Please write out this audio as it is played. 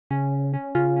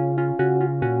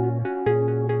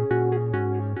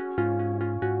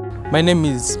My name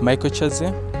is Michael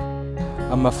Kyazze.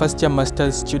 I'm a first-year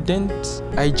master's student.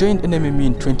 I joined NMMU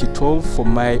in 2012 for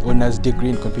my honors degree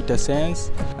in computer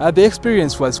science. The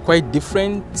experience was quite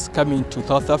different coming to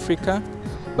South Africa,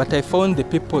 but I found the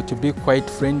people to be quite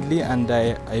friendly and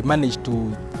I managed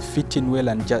to fit in well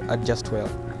and adjust well.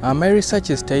 My research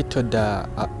is titled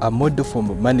a model for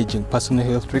managing personal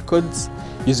health records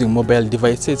using mobile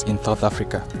devices in South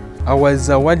Africa. I was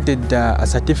awarded a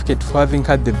certificate for having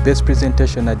had the best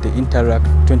presentation at the Interact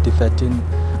 2013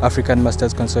 African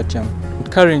Masters Consortium.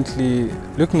 Currently,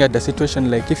 looking at the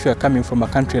situation, like if you are coming from a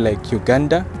country like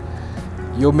Uganda,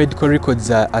 your medical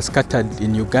records are scattered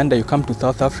in Uganda. You come to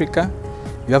South Africa,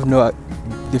 you have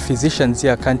the physicians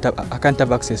here can't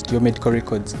have access to your medical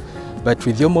records. But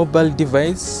with your mobile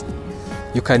device,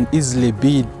 you can easily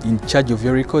be in charge of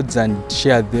your records and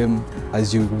share them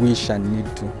as you wish and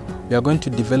need to. We are going to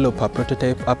develop a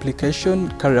prototype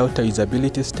application, carry out a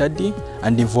usability study,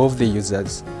 and involve the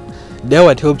users. The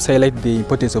award helps highlight the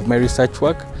importance of my research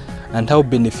work and how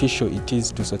beneficial it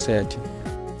is to society.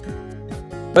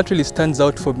 What really stands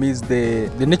out for me is the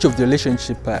nature of the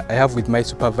relationship I have with my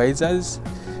supervisors.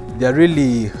 They are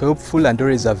really helpful and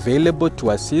always available to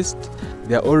assist.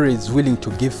 They are always willing to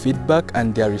give feedback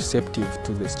and they are receptive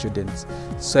to the students.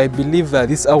 So I believe that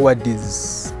this award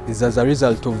is as a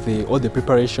result of all the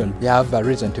preparation. They have a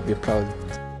reason to be proud.